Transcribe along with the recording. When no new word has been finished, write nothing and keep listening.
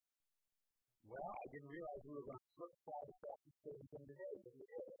didn't realize we were going to flip flop across the same thing today, but we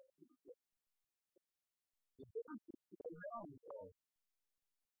did. The difference is the around themselves.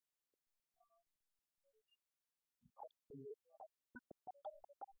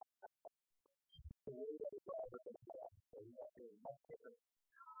 The way that it's all going to be much different.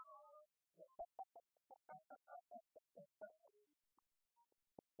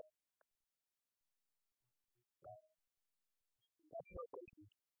 That's what we do.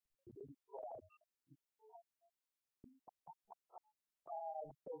 We didn't slide.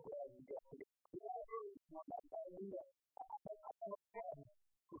 I'm so glad you got to get to that.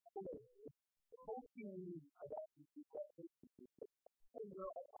 The whole team of SEC players is hey, you're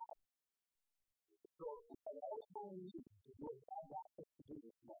all right. So I always want you to do what I want us to do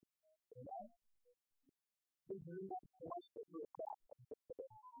this morning. Amen? We do not want to do it back.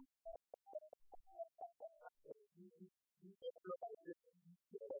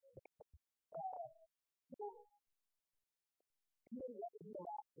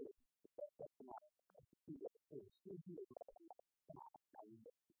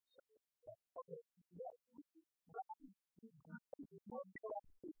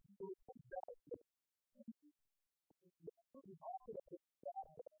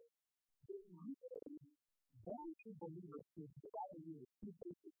 Only two believers who provide you with two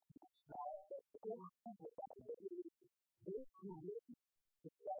basic tools. Now, let's oversimplify it. Those who live to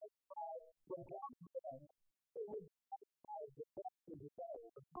satisfy the want of them, still satisfy the best of the day,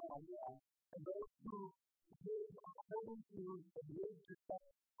 the final wants, and those who live according to the need to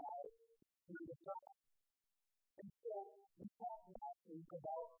satisfy the spirit of God. And so, we talk about the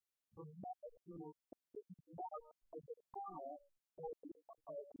molecule mark of the final or the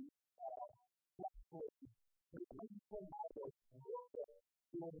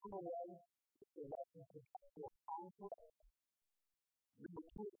Number one is the lesson of sexual conflict. Number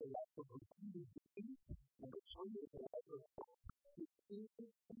two is the lesson of repeated defeat. Number three is the lesson of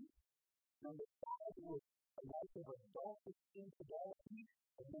inconsistency. Number five is the lesson of adultery, infidelity.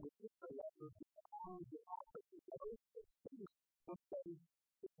 And number six, the lesson of the opposite. Those six things will say,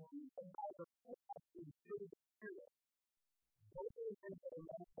 if we provide the fullness of the Spirit, those are the things that are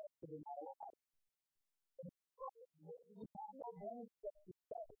manifested in our lives. We have no manifest to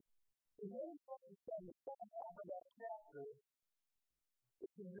study. The manifest to study is the half of that chapter.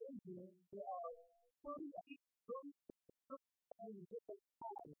 It's amazing. There are 30 different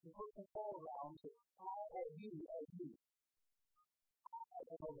times to put the ball around to I or you or you. I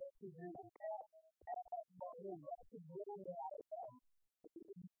don't know what to do. But when I can roll it out of them,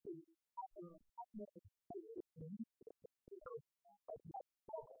 you see, I'm going to say it's the music of my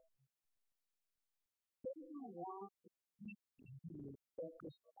soul. Satan wants to keep you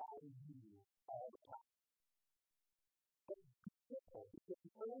focused on you all the time. But be careful, because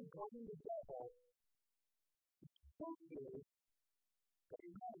the only going to devil is that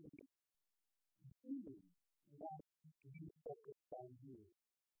you want to be focused on you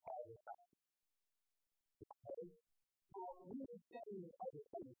all the time. Okay? Well, we are saying other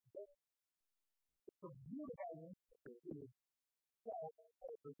things, but the beautiful answer is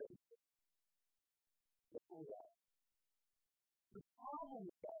self-preservation. The problem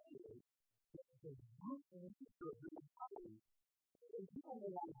with that is that the root nature of the body is you don't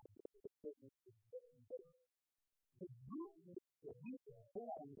want to do the business of the root nature, we are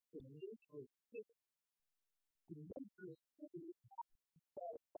born with the nature of sin. The nature of sin is not to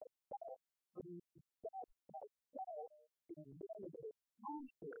satisfy self, but it is to satisfy self in a way that is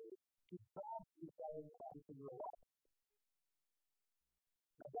contrary to God's desire for your life.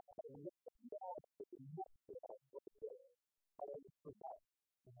 Now, that's a little bit of the nature of the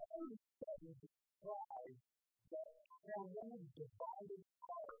One study describes that one divided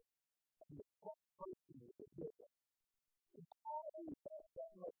heart and the first person is a giver. It's always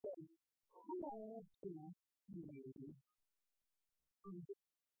that must say, who needs to you from the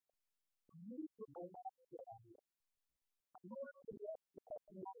mutual aspect? I'm not going to ask you that,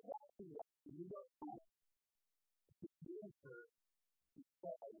 I'm not asking you that, you don't know. It's the answer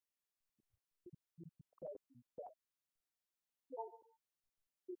because it's Christ himself. So,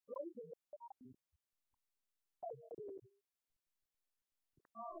 the growth of the body has a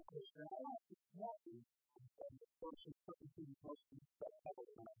accomplished, and I want to tell you that the person purposely most of the stuff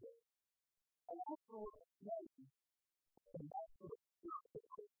happened like this. I also want to tell you that that's what it's doing.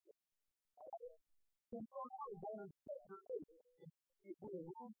 So far, I want to tell you that if we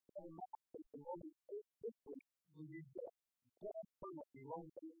lose our life at the moment, it's different when you get one from a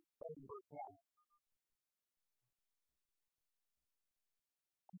lonely over time.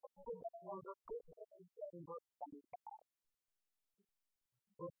 One of the first things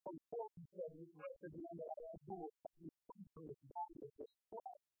that important that we recommend that I do for this body of this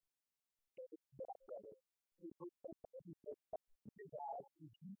flesh. So it's better to put something that's to God, to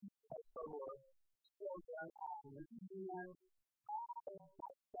Jesus as the Lord, so that I live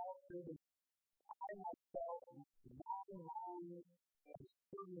myself in I myself am not alone and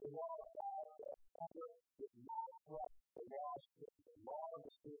serving the law of God that ever did not trust the law of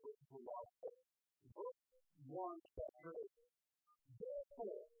the Spirit, the law of faith. Verse 1 chapter 8.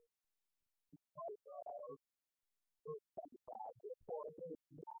 Therefore, because of verse 25, therefore there is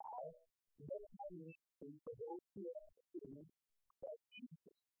now no condemnation for those who are in Christ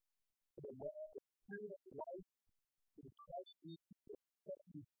Jesus. For the law of the Spirit of life in Christ Jesus has set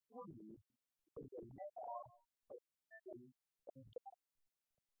you free from the law of sin and death.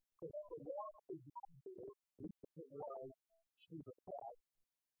 So that the law is not there, because it was through the flesh.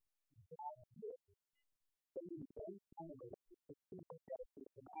 God did, spending one time of the sympathetic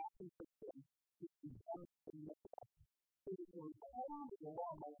and asking for sin, which he done in the flesh. So that the requirement of the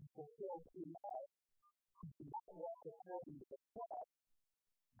law might be fulfilled in us, who do not walk according to the flesh,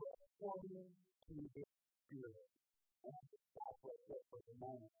 but according to the Spirit. And I just stop right there for a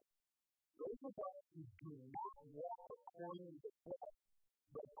moment. Those of us who do not walk according to the flesh,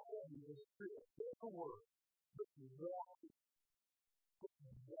 but according to the Spirit, there's a word, but walking. This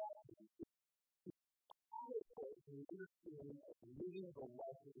is walking. The understanding of living the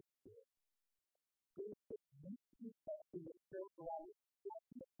life of the Spirit. There's this deep stuff in the spiritual life.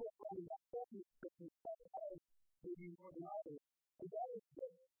 It's not only that holy Christian stuff, maybe more than others, and that is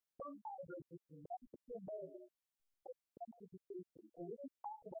that somehow there's this wonderful moment of sanctification. And we're going to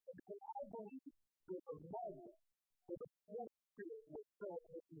talk about it because I believe there's a moment where the Holy Spirit will fill a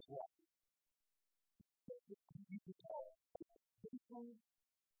person's life. This is what you can call sanctification,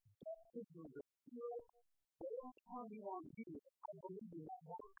 baptism of the Spirit. They don't turn you on you. I believe in that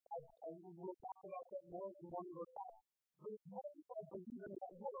word. I will talk about that more in one of our talks. But it's more I believe in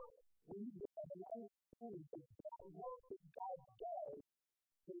that word. We need to have an understanding that that work that God does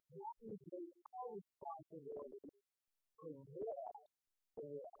is not only our responsibility to walk the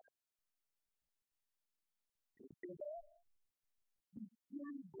walk. You see that? You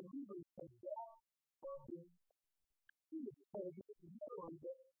see believers of God are being told that you know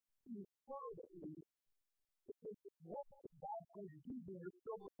that you follow that you because it's what God's going to do when you're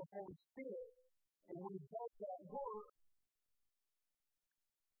filled with the Holy Spirit. And when He does that work,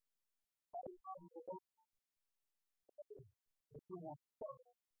 if you want to start.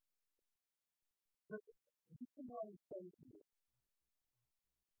 But you can know what I'm saying to you.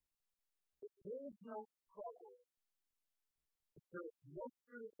 If there is no trouble, if there is no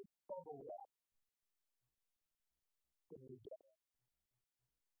spiritual trouble left, then we get it.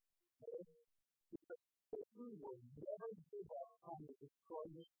 Okay? Because Satan will never give up trying to destroy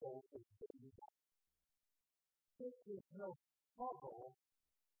your soul and bring you down. If there's no struggle,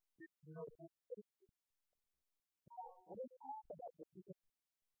 there's no temptation. Now, I want to talk about this because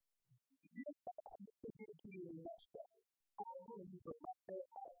here's what I'm going to give to you in the next step. I believe that my whole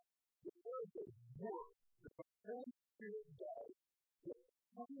life, the word is work that the Holy Spirit does that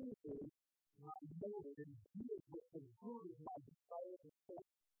changes my motive and deals with the root of my desire and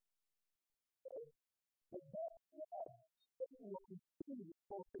faith. But that said, Satan will continue to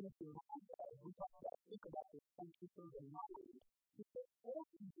pull things in my head. We talk about, think about this, things in mind. He puts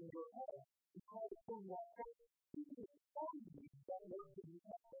forces in your head to try to bring that faith. He can tell you that word didn't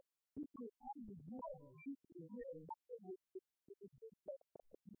happen. He can tell you you are weak and we're not able to do that stuff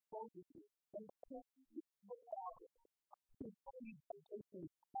that he told you. And he can't speak without it. He can tell you temptation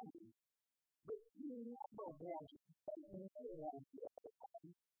is coming. But he never wants you. Satan never wants you at the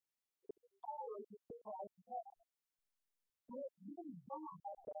time. It's always a surprise attack. So what's really dumb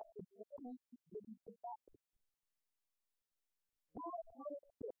about that is that it makes you really surprised. What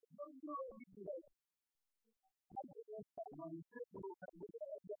is this? What do you do? I don't know when you sit there and look at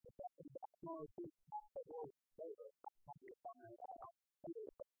it, get the fact that that's not a good thing. But well, it's not just something like that.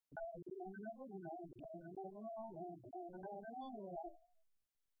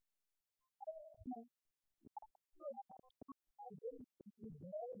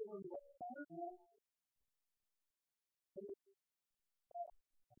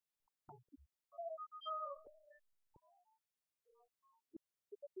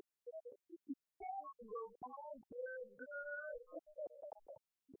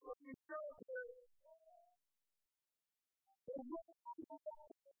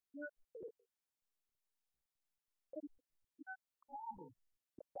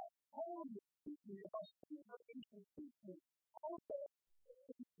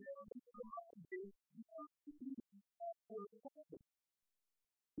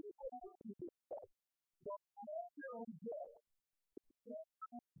 own good.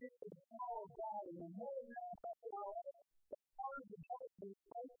 Get the power of God and the more that the power of God will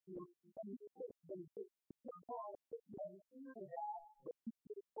take you and you take them to the cross that you have fear that, but you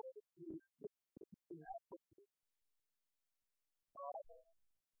will take you to that place.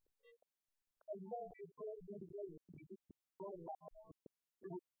 And when they told me to go to so loud, it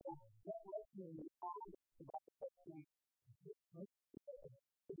was so devastating and honest about the thing.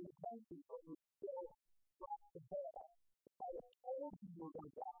 The intention was still drop the ball. I told you you were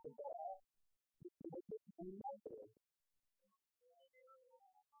going to drop the ball. You didn't remember it.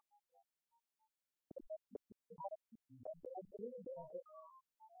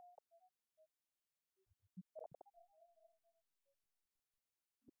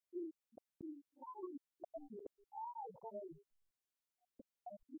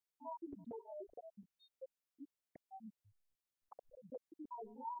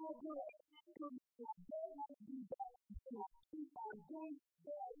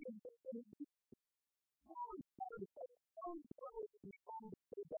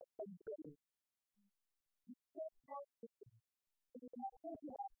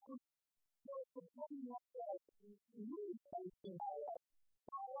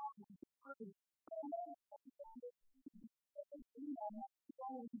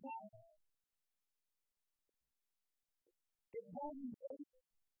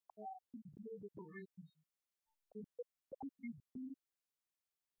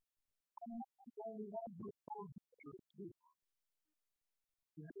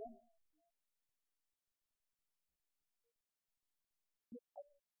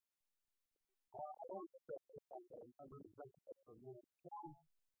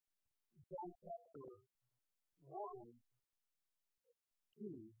 John chapter 1,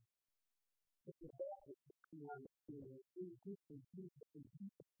 2, the Baptist coming on the scene, and Jesus and Jesus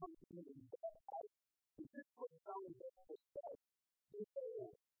comes in and baptized. And this is what John the Baptist said. He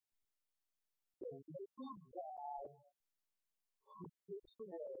said, the Lamb of God who takes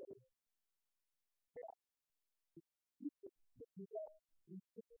away that he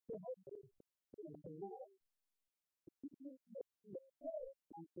takes away from the world. He takes away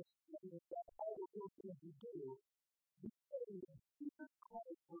and the sin that all of us need to do. He said that Jesus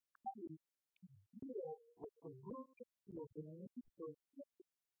Christ was coming to deal with the root issue of the nature of sin.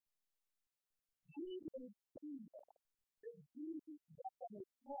 He didn't see that. That Jesus died on the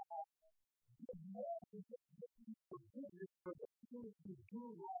cross did more than just give you forgiveness for the things you do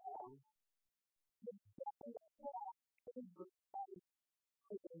wrong. His death on the cross came for Christ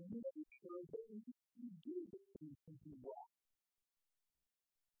for the nature that you do the things you do wrong.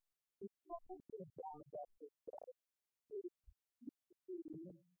 The second thing John the Baptist said is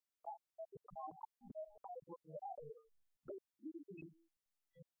but Jesus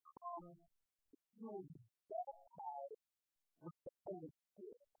has come to baptize with the Holy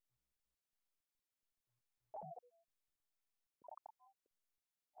Spirit.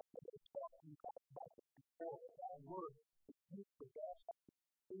 That word is used for baptizing.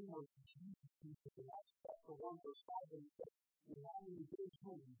 We know Jesus uses in Acts chapter 1 verse 5 and says, and now you give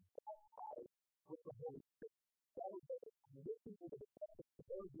him baptized with the Holy Spirit. That was the condition of the second to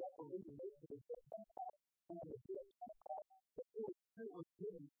those who have believed in Jesus was baptized. And when they did baptized, the Holy Spirit was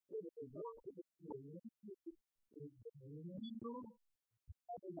given so that the work of the Spirit is new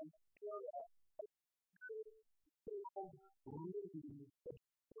heaven and earth as Spirit-filled living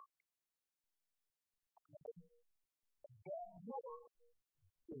experience. That word,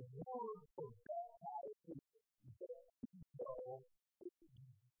 the word for baptizing, so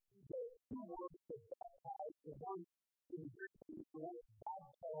the two words for baptize, the ones in Greek is the word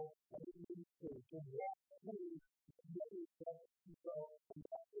bapto, and it means to walk through the other side. So, and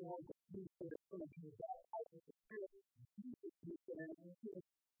that's the word that's used for the church to baptize with the Spirit. Jesus used it, and he said,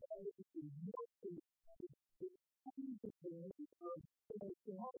 that is the mercy, it's Jesus the nature of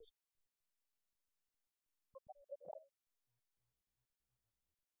the most.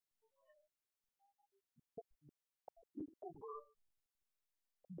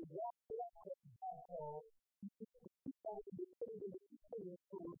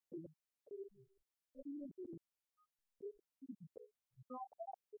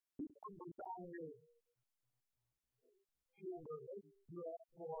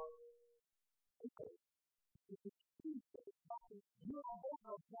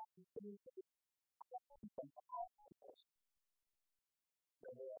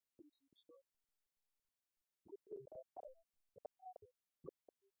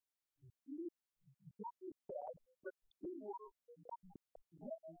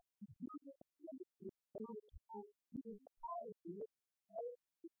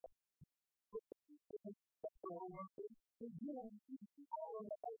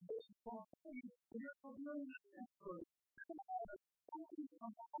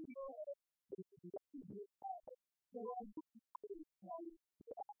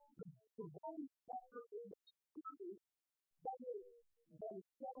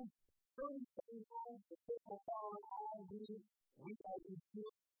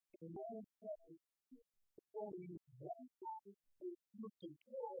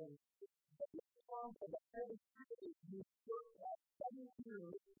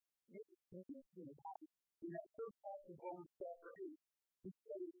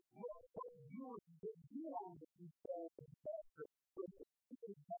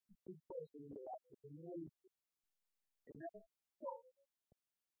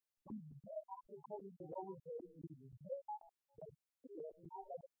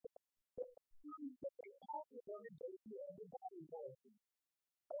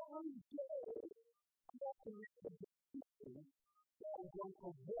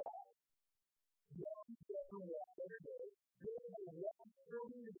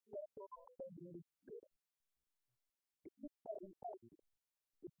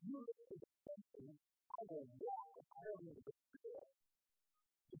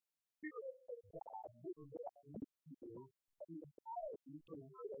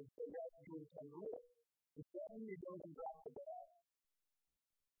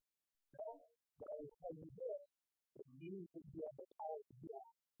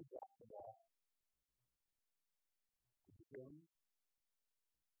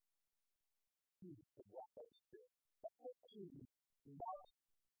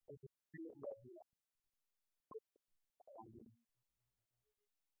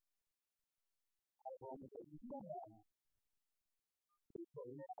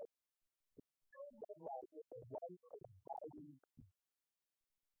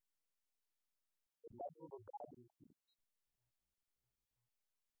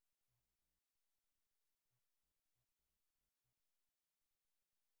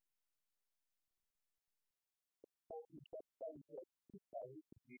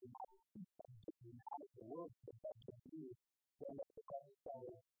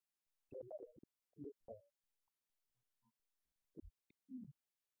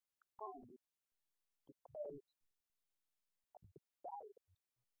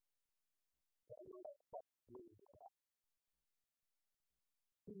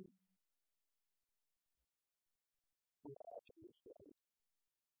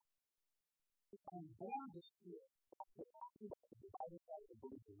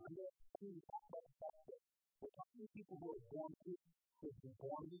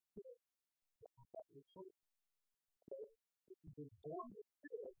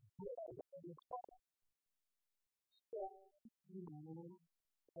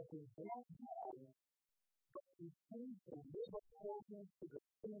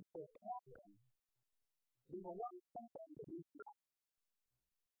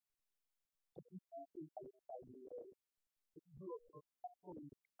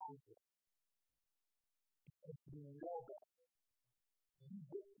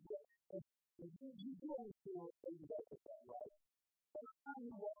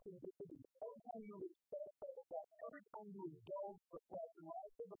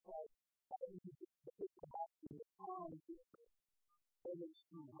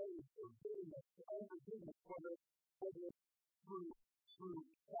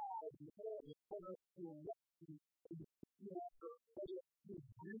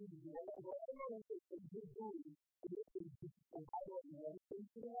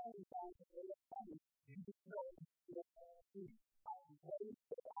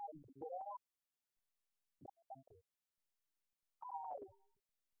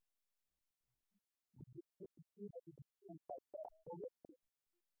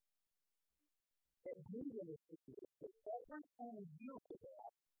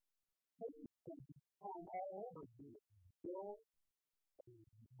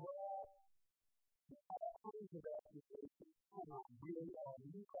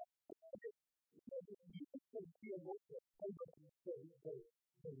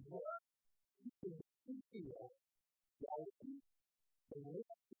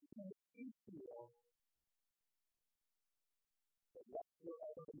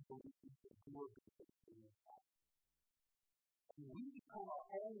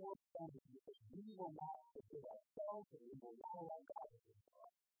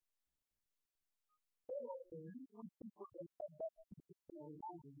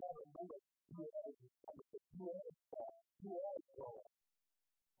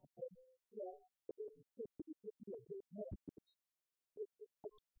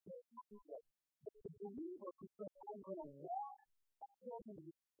 believer who says, I'm going to walk according to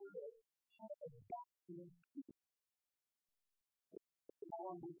the Spirit, has a doctrine of peace. I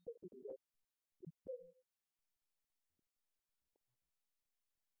want to say this.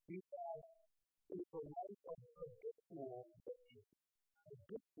 You have is a life of habitual victory.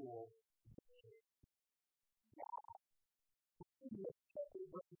 Habitual victory.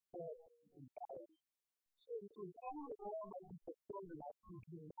 So if we only allow you to feel like you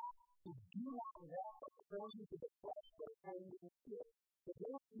do not walk according to the flesh, but according to the Spirit. But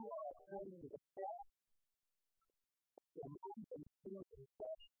if you are according to the flesh, the mind and spirit and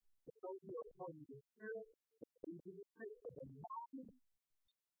flesh, but those who are according to the Spirit, according to the Spirit, but the mind,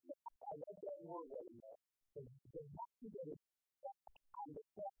 I love that word right now. The mind that is set on the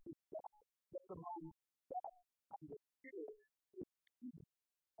flesh is set, but the mind set on the Spirit is peace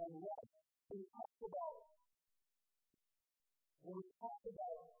and rest. When we talk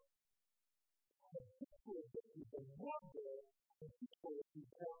about habitual victory, the word there, habitual is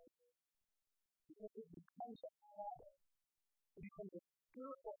important. Because it becomes a habit. It becomes a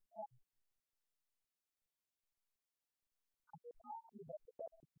spiritual habit. I'm talking about the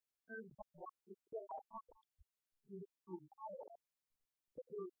fact that the Spirit of God wants to fill our hearts through power. But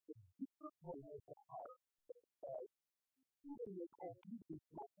there is a deeper way of the heart that says, even with obedience,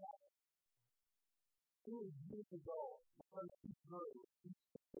 my heart. 2 years ago, my friend Keith Murray, he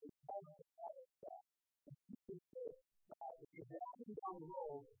started having a habit of that. And he would say, if you're walking down the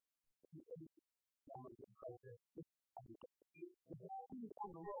road, and you're walking down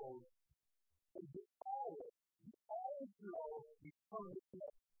the road, and you always know you turn this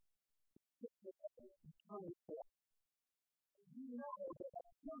way. You turn this way. You know that I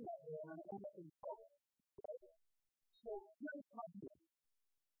turn that way and I'm going to go. So here's my deal.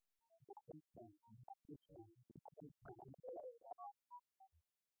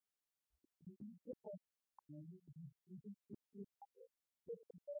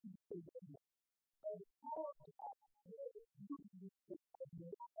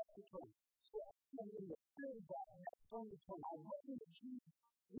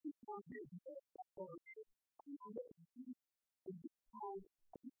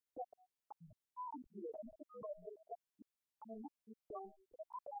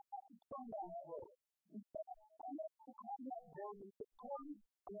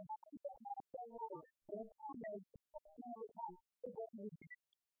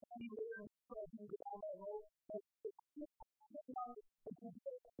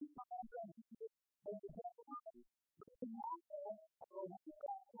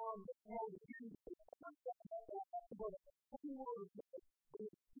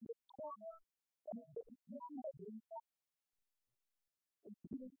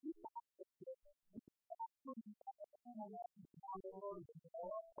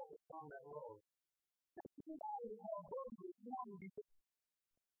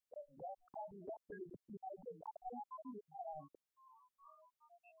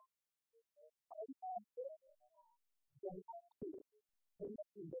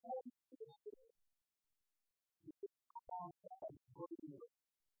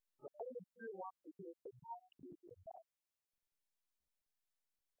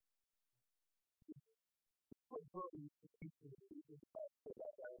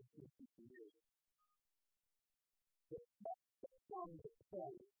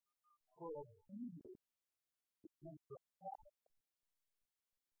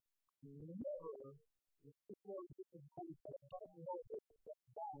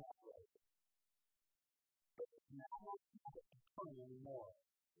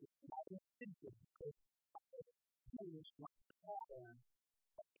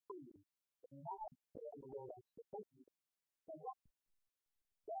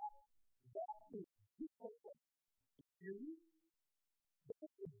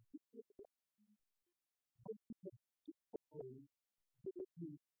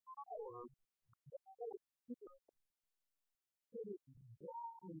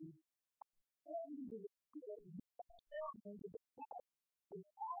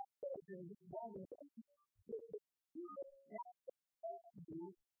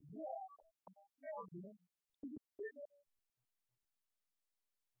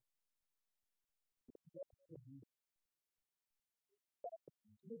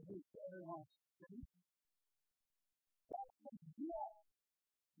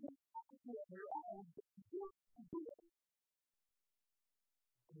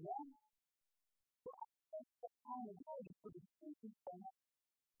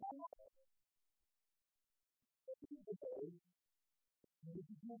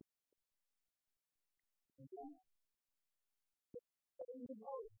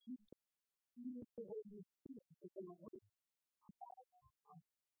 change the way you see it in a week.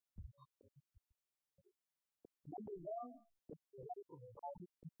 Number one, it's the life of God.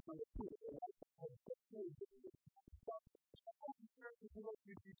 Number two, it's the life of the Spirit. If you look at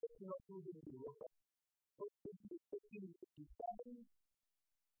your teaching, you'll see that you look at 1 Corinthians 15:57,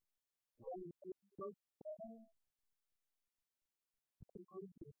 Romans 8:7, 2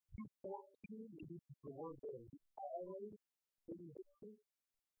 Corinthians 2:14, it uses the word there, always, in the history.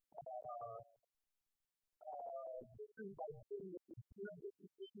 Victory by faith is good. This is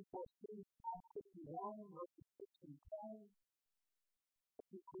 54:6, Psalm 51, verses 6 and 10,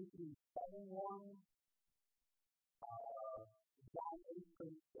 2 Corinthians 7:1, John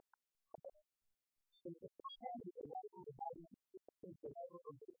 8:36. So the plan is the life of the body, is the life of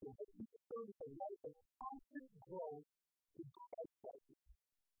the victory. But you serve the life of constant growth in Christ's likeness.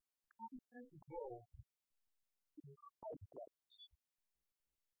 Constant growth in Christ's likeness.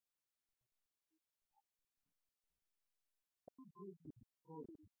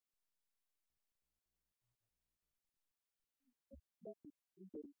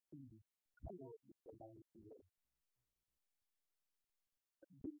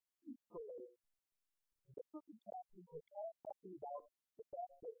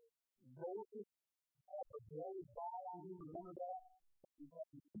 Moses had a bloody eye on him, remember that?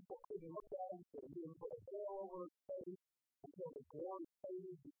 People couldn't look at him, so he didn't put a veil over his face until the glory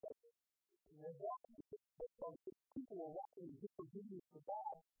faded because people were walking in disobedience to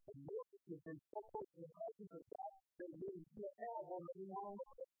God, and Moses had been so close to the presence of God that he didn't see a hell on the ground.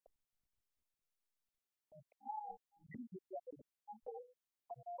 And God uses that example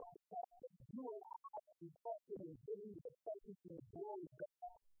about the fact that you and I are trusted in giving the presence and the glory of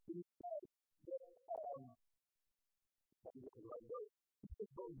God. He said that,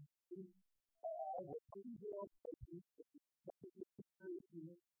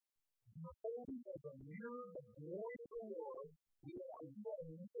 beholding as a mirror the glory of the Lord, we are a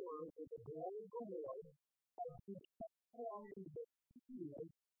mirror of the glory of the Lord, as we transform into the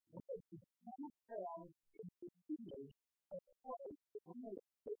image, as we transform into the image of Christ, we are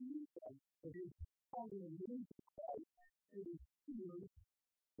saving them, that is, from the image of Christ, it is seen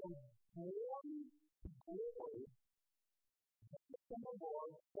from glory to glory, from the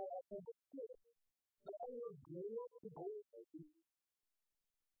Lord, fall from the Spirit. So our glory to glory,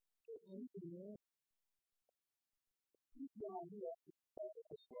 down here,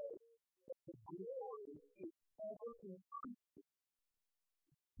 this way, the glory is ever increasing.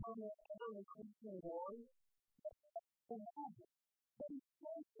 From the ever increasing glory, that's the matter. But it's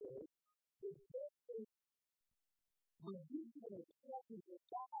also, when you get in the presence of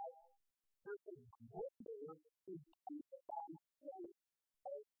God, there's a greater intensifying state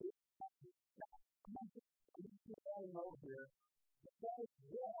of this presence. Now, I'm not just going to all know here, but that as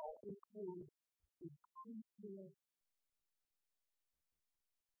well includes increasing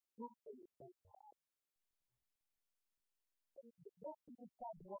fruitfulness of God. The best of the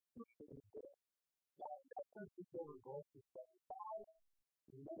time, what fruitfulness is. That's when people are going to 75.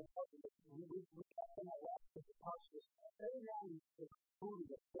 We got them all up to the process. Every now and then, it's fruit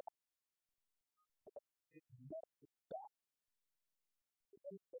of God. It's best of God.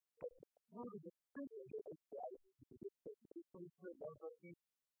 Fruit of the Spirit is God. It's the Spirit of the Spirit.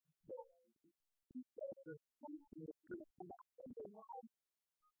 So, he says there's something that's going to come out of the life.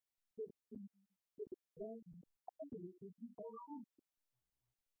 It's going to be people around you.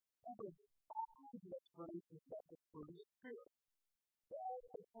 Every explanation is that it's for the Spirit.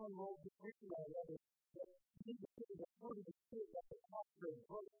 I find all the people I love it, that you need to see the fruit of the Spirit at the top of their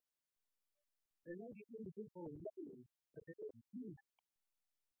voice. And then you see the people in living, that they don't do that.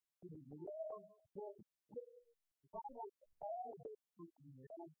 You love what is good. God wants all the fruit in the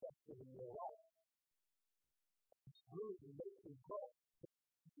aspects of your life. It's good to make them grow.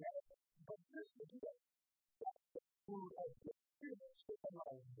 But this is it. That's the fruit of the Spirit. So I'm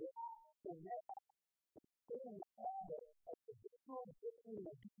like, and that feeling of the different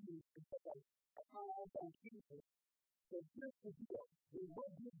obedience because our eyes on Jesus. So here's the deal. We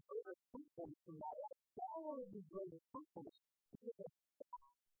will be greater fruitfulness in my life. I want to be greater fruitfulness because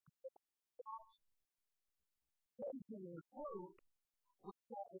taking the fruit will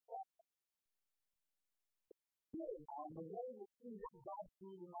start with that. On the way we see what God's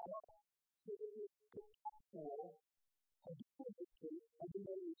doing in our life. So it is for a different fruit, and then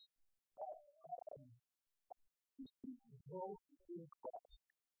there is growth in Christ.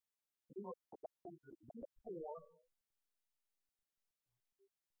 We will have something before.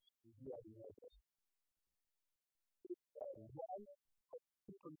 Yeah, you know this. It's a life of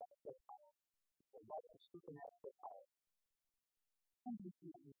supernatural power. It's a life of supernatural power.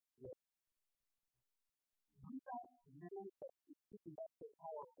 that manifested supernatural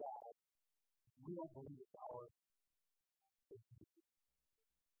power of God, we don't believe it's ours.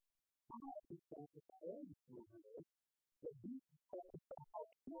 Some of the sense that the Holy Spirit is that we focus on how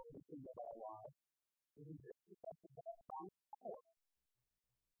important in our lives is in this because of that God's power.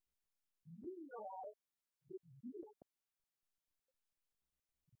 You realize that you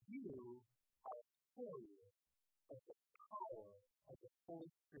are carriers of the power of the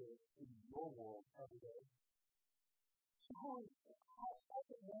Holy Spirit in your world every day. So how does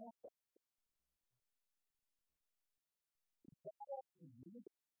it manifest? God asking you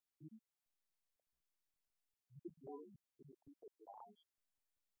to speak His word to the people's lives.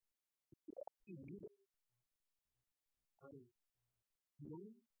 He's asking you to pray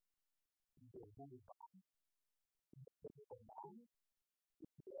healing in your holy body, in your physical mind.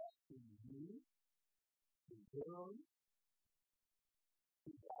 He's asking you to literally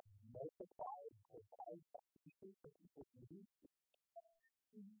see God multiply and provide sufficient for people's needs.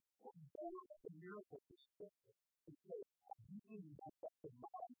 See, what God of the miracle perspective and say, you didn't have that in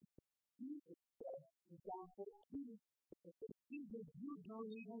mind. Jesus said in John 14, that the seed that you're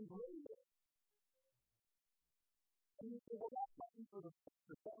doing even greater. And you say, well, that's not for the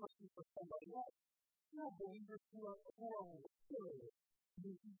future, that must be for somebody else. No, believers who are serious,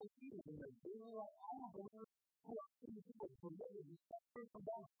 seeing people healed in their daily life, I don't believe who are seeing people delivered and suffering from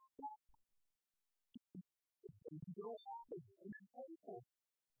that. You don't have to be faithful.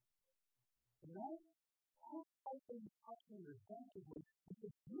 You know? Quit fighting and touching your advantages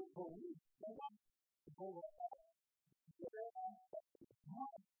because you believe that the goal of God. You're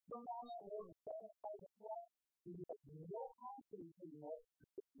not able to satisfy the flesh. You have no confidence in what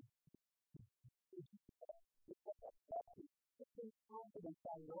confidence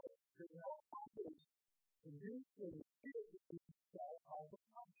I know. There's no confidence in this thing that you satisfy the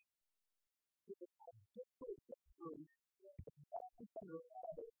flesh. So I just say that through that's the kind of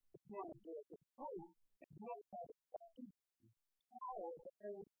habit that you want to do as a hope and you want to have a power of the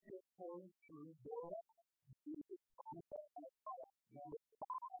Holy Spirit flowing through your life. Jesus promised that kind of power. Number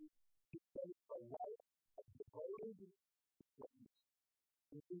 5, He said it's the life of the devoted Christians.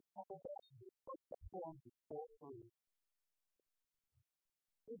 And He told us to put the form before free.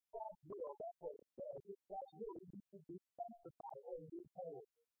 It's God's will, that's what it says. It's God's will. You need to be sanctified or be holy.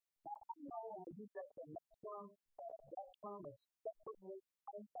 Now, I know when I use that term of separateness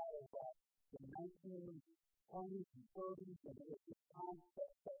outside of the 1920s and 30s, and it's this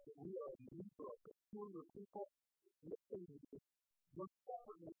concept that we are a leader, a peculiar people. Listen to this. Your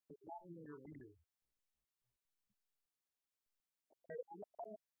separateness is not in your leader. Okay, I'm not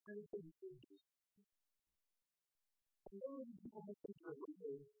going to say anything to you. And then when people think you're a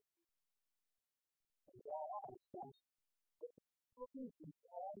leader, and they all understand, but the separateness is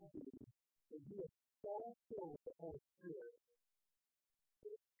all you do, is you are so filled with the Holy Spirit.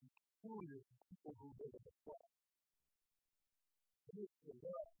 It's peculiar to people who live in the flesh. Here's the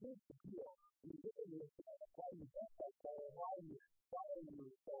deal. You look at this, why you think like that, or why are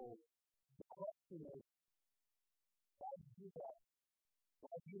you so? The question is, why do you do that?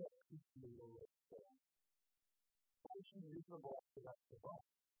 Why do you have peace in your list? Why is she reasonable to the rest of us?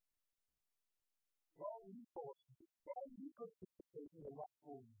 Why are you participate in the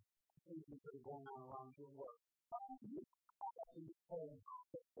lustful things that are going on around your work? Why are you caught up in this whole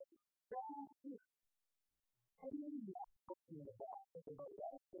thing? Why are you? How do you not talking about everybody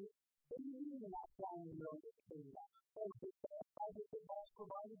else? What do you mean you're not trying to know what's going on? Oh, is that how the boss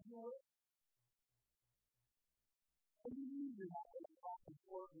provided you with? What do you mean you're not going to talk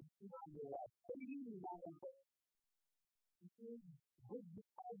before you see on your life? What do you mean you're not going to talk? You see, good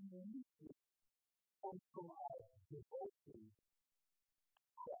uniqueness comes from our devotion to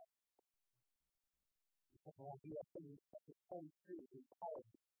Christ. And I'll be up in the Holy Spirit in power.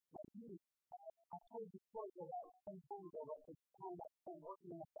 Like you, I told you before that I was 10 years ago, like the time I spent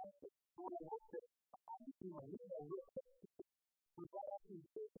working in a factory, when I worked there, I didn't know real we got up to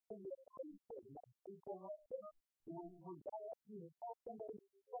the thing that I said, and I was going up there, and we got up to tell somebody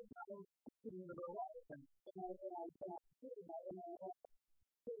sometimes in their life, and I said, and I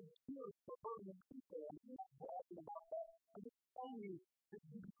said, tears for hurting people, and I'm not bragging about that. I'm just telling you that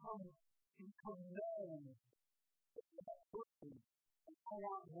you become known for that person. And I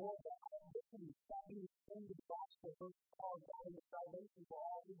want more of that. Listen, stop being ashamed of the gospel, first of all, God is salvation for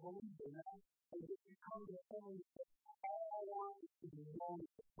all who believe in it. And if you come to Him, all I want is to be known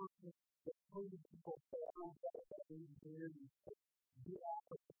as the person that many people say, I'm better than you, and be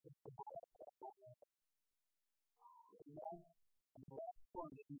opposite of the gospel. Amen. And the last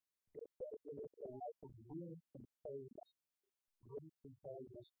one is that there is a life of grace and holiness. Grace and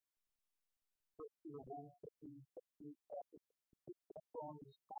holiness. first year, 115, 16, on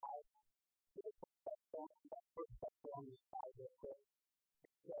the sky, that first chapter on the sky, real quick. It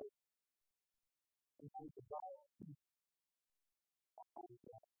says, and then the Bible, and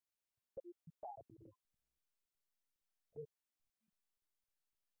space inside of you.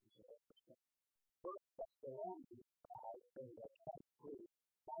 First Thessalonians 5, and that's 23.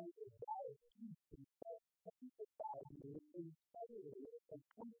 And the Bible teaches that sanctified you entirely and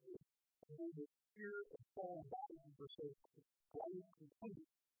completely, and then the Spirit of full body versus one complete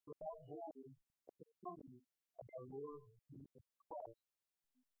without blame at the coming of our Lord Jesus Christ.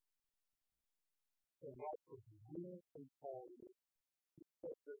 So what was used and called is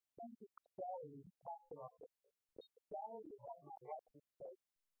that the authentic quality he talks about the quality of my life is says,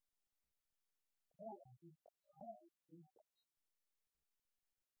 Jesus.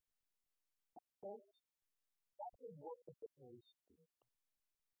 Folks, that's the work of the Holy Spirit.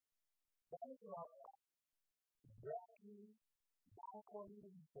 That is not us. Walking, not according to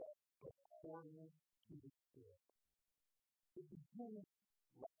the book, but according to the Spirit. It begins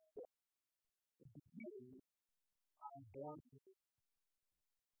like this. It begins, I'm born to this.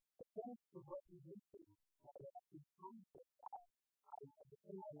 But that's the recognition that it actually comes with that. The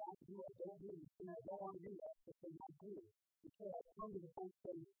thing I want to do, I don't do. The thing I don't want to do, that's the thing I do. Because I come to the point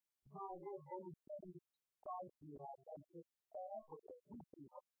saying, my Lord, Holy Spirit, guide me, and I want to offer the teaching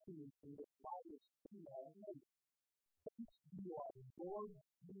of peace and the light of spirit I am. Thanks be our Lord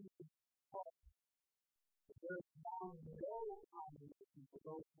Jesus Christ. There is now no condemnation for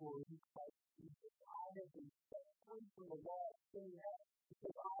those who are in Christ Jesus. I have been set free from the law of sin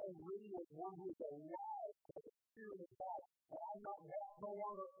because I am really as one who is alive to the Spirit of God. And I'm not no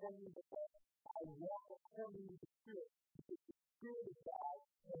longer according to the flesh. I walk according to the Spirit. Because the Spirit of God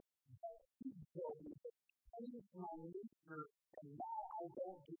has filled me, has changed my nature, and now I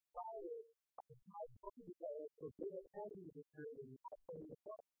don't desire my body together to live according to the Spirit and not according to the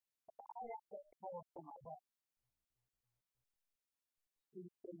flesh. I want that power for my life. So you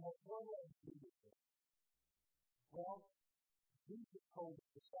say, well, what do I do with it? Well, Jesus told the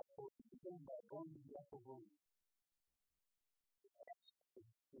disciples to begin by going to the upper room. That's the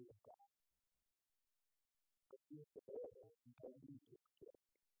Spirit of God. But he's available and don't need to get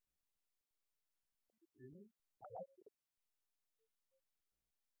it. Really? I like it.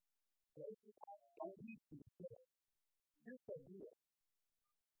 Don't need to get it. Here's the deal.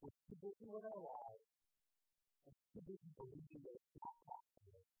 We're too busy with our lives, and too busy believing that it's not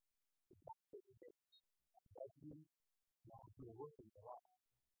possible. It's not the case. That you want to work in your life.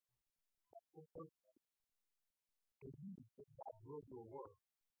 That's the first thing. Believe that God will do a work.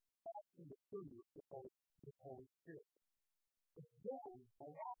 Asking to fill you with His Holy Spirit. But then, the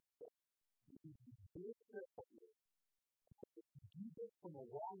last thing, you need to be very careful here. Because if you do this from a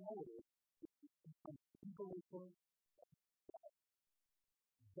wrong motive, it becomes legalism and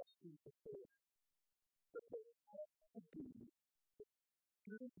suggesting to fail. But the point to be, the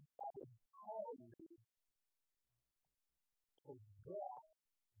Spirit of God is calling you to walk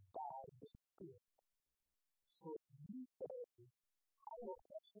by the Spirit. So if you say, I will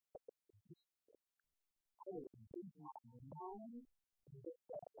exercise the discipline, I will engage my mind in this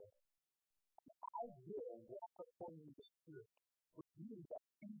way, I will walk according to the Spirit, which means that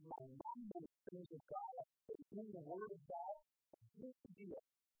in my mind and the things of God, in the Word of God, here's the deal.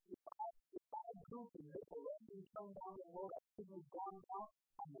 If I go and make a left and turn down the road, I should have gone down,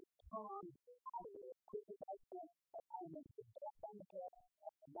 I'm going to turn out of it as quick as I can, and I'm going to get back on the path,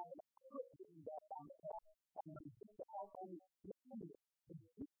 and I'm going to quit getting back on the path. I'm going to get back on the path. The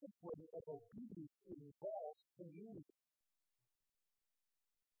discipline of obedience involves community.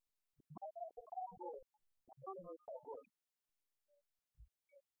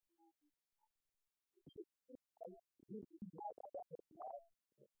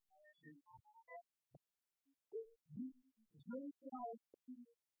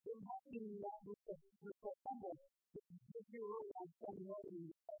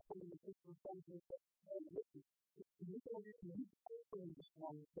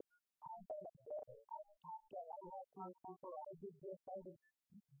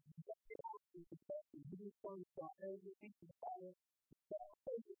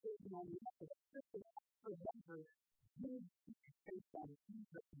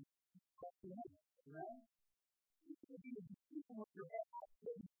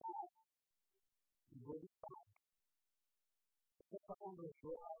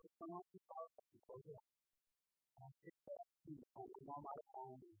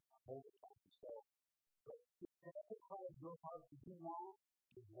 Your heart to do now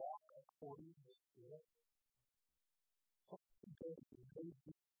is walk according to the Spirit.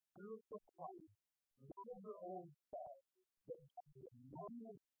 spiritual plane, not of their own self, but the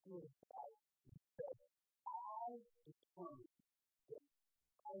moment of life said, I determine that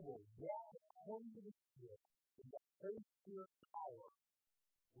I will walk according to the Spirit, and the Holy Spirit power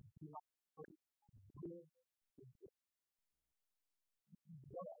will be my strength to live in this.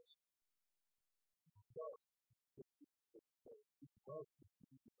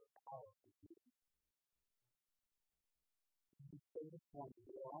 Say this one,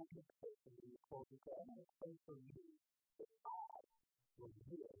 you're on the person in the quote, because I'm going to pray for you that I will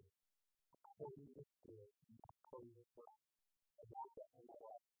live according to the Spirit and not according to the flesh. And that's what I know.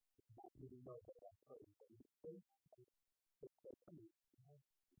 I want you to know that I'm praying for you. So pray for me. And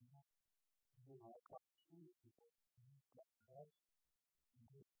I'll talk to you people.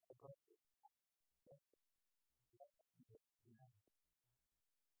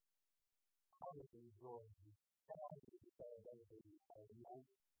 How do you enjoy you? How do you say everything you say?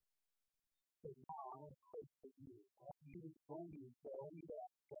 So now I want to pray for you. I want you to join me in praying that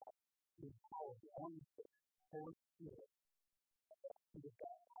God is power. I want you to Holy Spirit. I want you to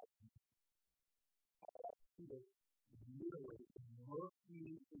baptize me. I want you to literally immerse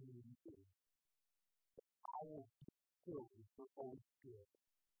me in you. I will be filled with the Holy Spirit.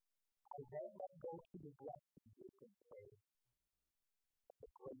 I won't let go to the blessings you can pray. The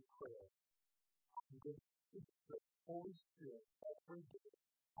great prayer. I'm going to speak the Holy Spirit every day.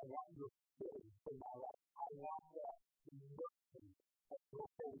 I want your spirit in my life. I want that immersion of your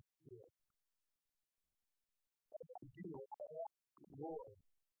Holy Spirit. As I do, I want Lord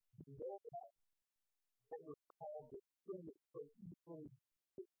to know that what was called the Spirit so easily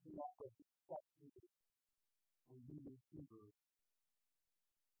picking up of the questions and reading Hebrews.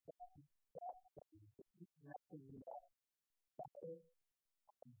 Nothing else. Father,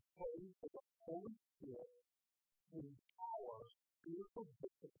 I pray for the Holy Spirit to empower spiritual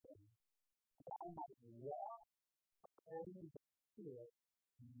discipline that I might walk according to the Spirit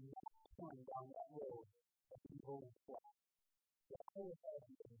and not turn down that road of evil and flesh. That I would have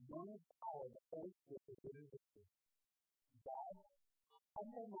the anointed power of the Holy Spirit to do this. God,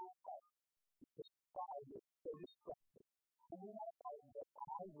 humble my heart to despise it so destructive. Humble my heart that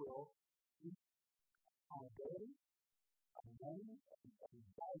I will speak accountability, amendment, and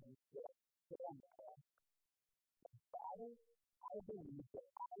guidance that stand for. Father, I believe that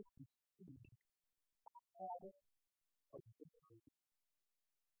I can speak a habit of victory.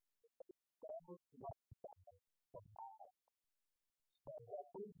 So establish my God from my life. So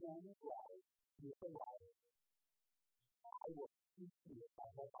every one of life with the life, I will speak to